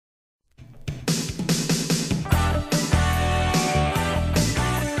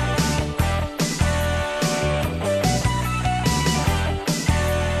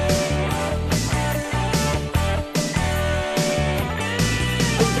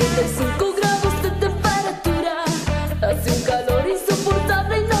35 grados de temperatura, hace un calor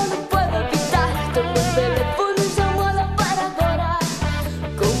insoportable y no lo puedo evitar. Tomo el teléfono y llamo a la operadora.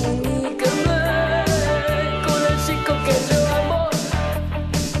 Comunícame con el chico que yo amo.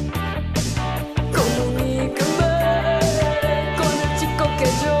 Comunícame con el chico que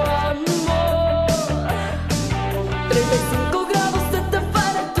yo amo. 35 grados de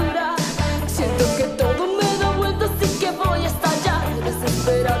temperatura, siento que todo me da vueltas y que voy a estallar.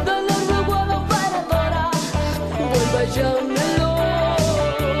 Desesperada la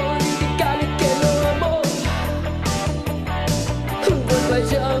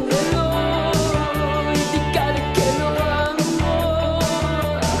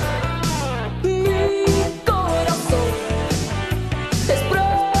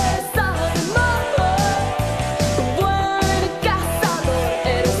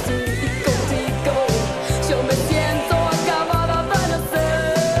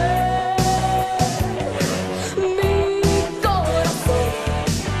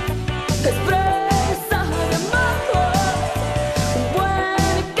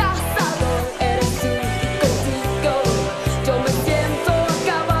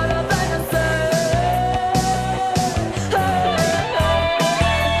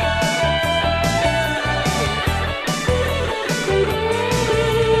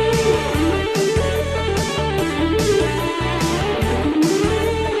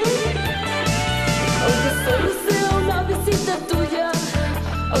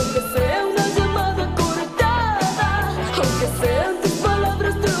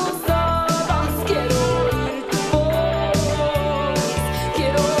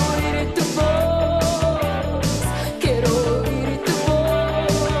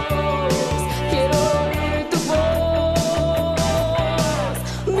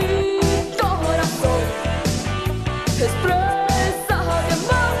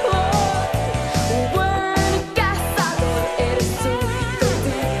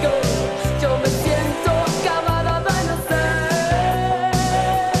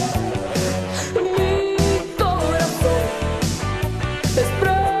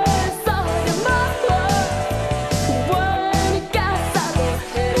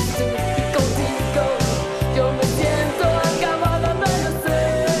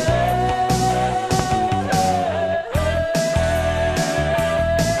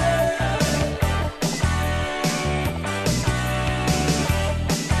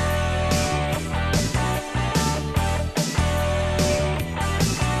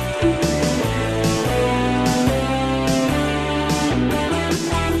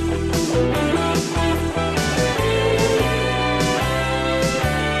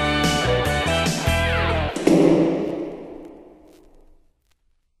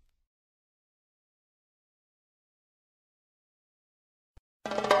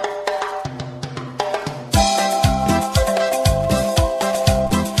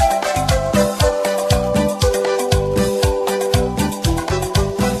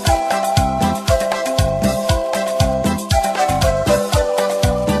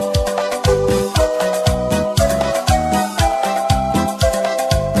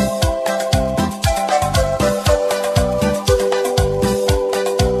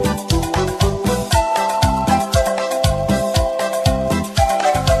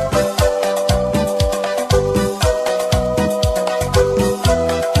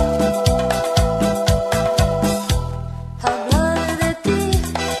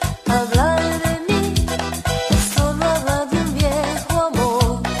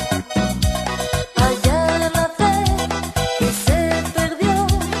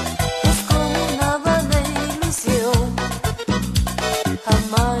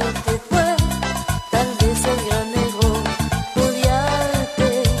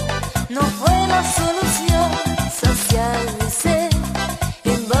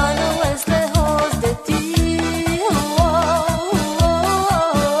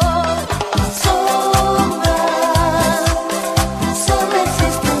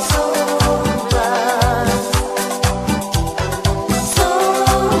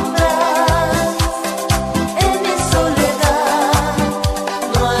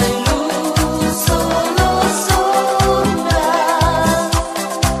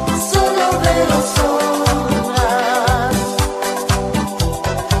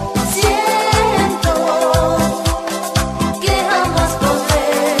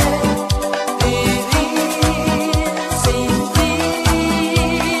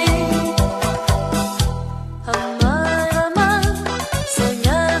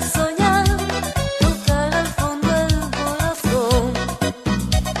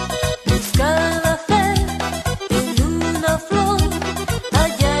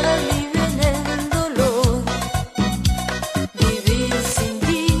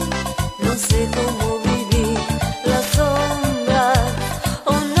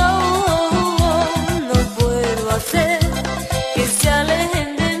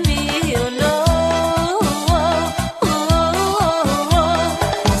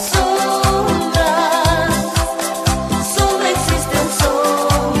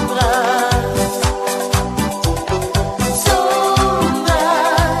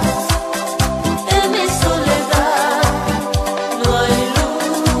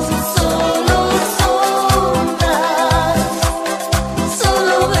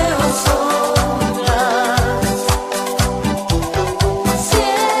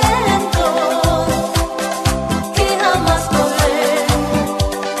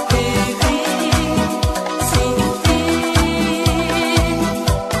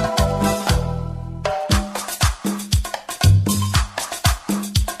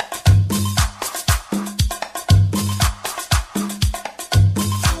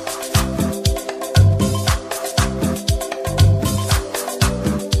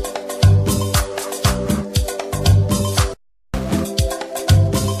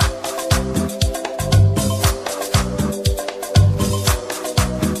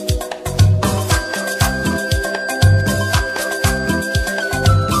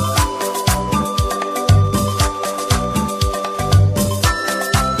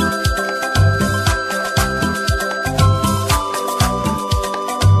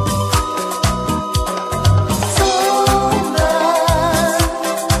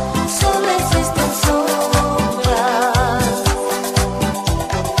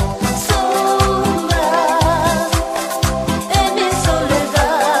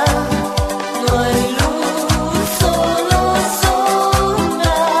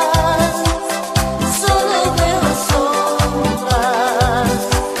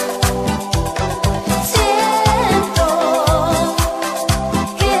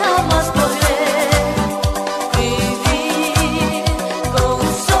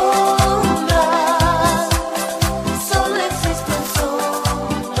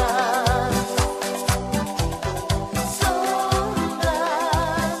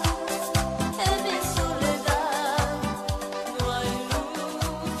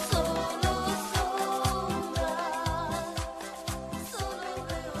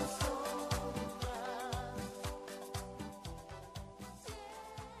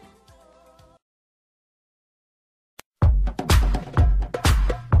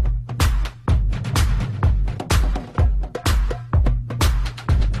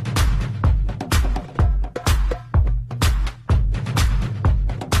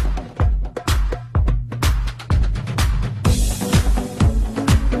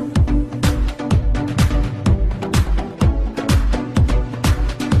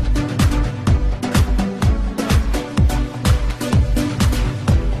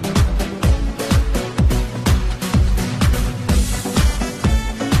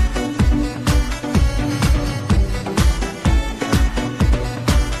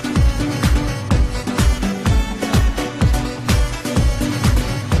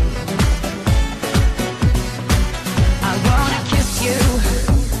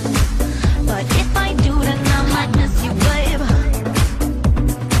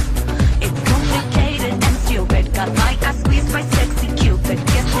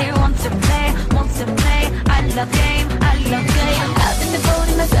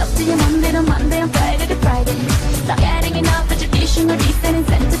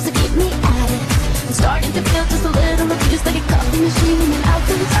machine and I'll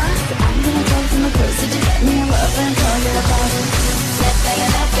do so I'm gonna go to my purse to get me a love and call you a bottle. Let's play a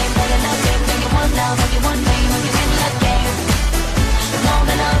love game, play a love game. Do you want love, or you want pain, or you in love game? No,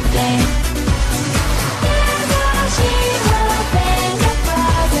 the love game. There's a machine up in your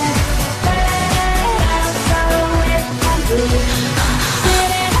closet. Let it out so it can breathe.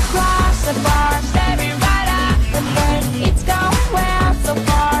 Sitting across the bar, staring right at the bird. It's going well so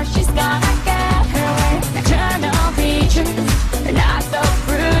far, she's gonna get her way. Eternal teacher, not so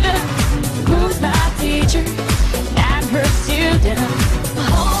prudent. Who's my teacher and her student?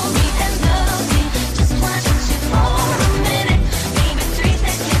 Hold me and love me, just watch you for a minute. Maybe 3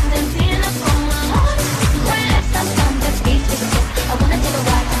 seconds and feel up on my heart. When I'm done, let's beat this kiss. I wanna take a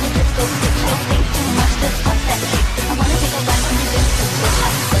ride on your disco stick. Don't think too much, just bust that kick. I wanna take a ride on your disco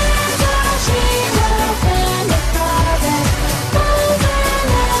stick. There's a machine up in the closet. Move and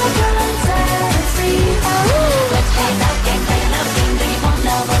over and set us free. Oh, let's play a love game, play a love game. Do you want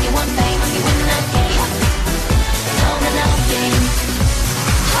love, or you want fame, or you in love game? No, the love game.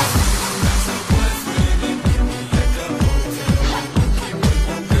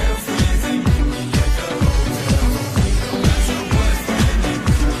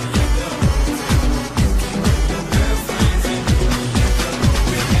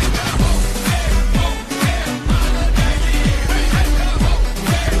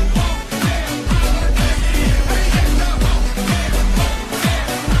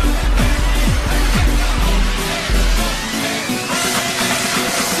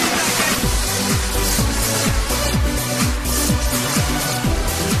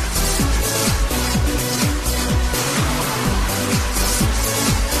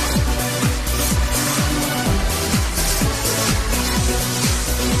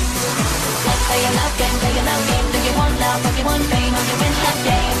 Play a love game, play a love game. Do you want love, or you want fame, or you in love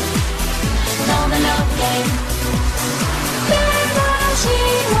game? No, the love game. There's a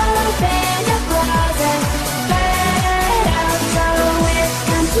machine up in your closet. Let it out so it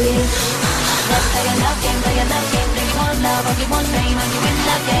can breathe. Let's play a love game, play a love game. Do you want love, or you want fame, or you in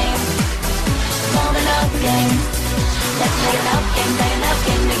love game? No, the love game. Let's play a love game, play a love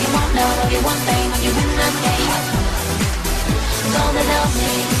game. Do you want love, or you want fame, or you in love game? No, the love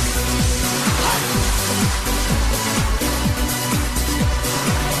game.